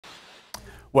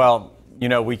Well, you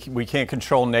know, we can't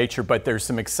control nature, but there's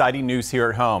some exciting news here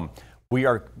at home. We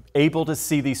are able to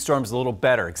see these storms a little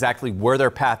better, exactly where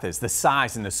their path is, the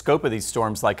size and the scope of these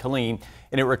storms like Helene,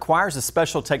 and it requires a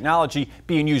special technology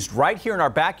being used right here in our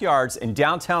backyards in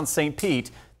downtown St.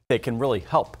 Pete that can really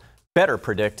help better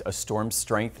predict a storm's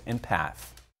strength and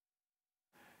path.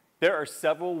 There are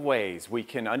several ways we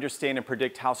can understand and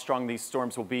predict how strong these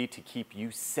storms will be to keep you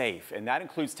safe, and that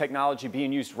includes technology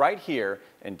being used right here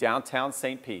in downtown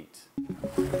St. Pete.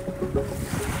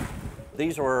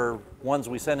 These are ones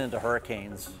we sent into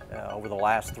hurricanes over the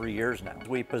last 3 years now.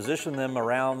 We position them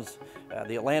around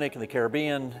the Atlantic and the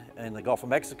Caribbean and the Gulf of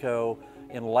Mexico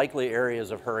in likely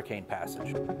areas of hurricane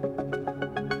passage.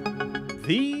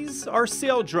 These are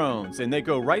sail drones, and they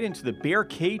go right into the bare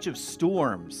cage of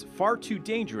storms, far too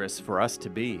dangerous for us to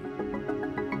be.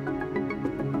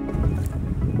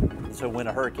 So when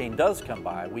a hurricane does come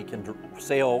by, we can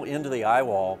sail into the eye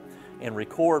wall and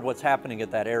record what's happening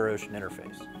at that air-ocean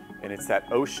interface. And it's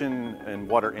that ocean and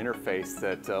water interface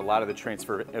that a lot of the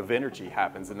transfer of energy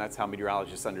happens, and that's how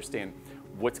meteorologists understand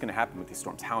what's going to happen with these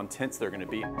storms, how intense they're going to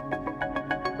be.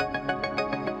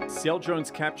 Sail drones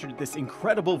captured this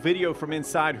incredible video from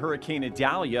inside Hurricane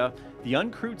Idalia. The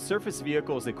uncrewed surface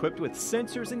vehicle is equipped with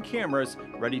sensors and cameras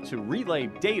ready to relay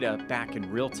data back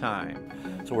in real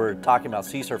time. So we're talking about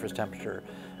sea surface temperature,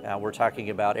 we're talking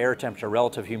about air temperature,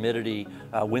 relative humidity,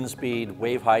 wind speed,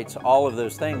 wave heights, all of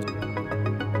those things.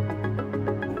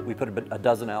 We put a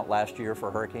dozen out last year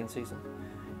for hurricane season.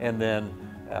 And then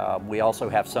we also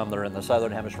have some that are in the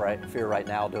southern hemisphere right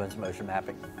now doing some ocean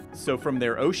mapping. So from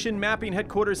their ocean mapping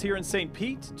headquarters here in St.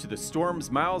 Pete to the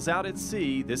storms miles out at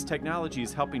sea, this technology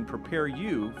is helping prepare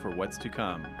you for what's to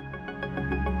come.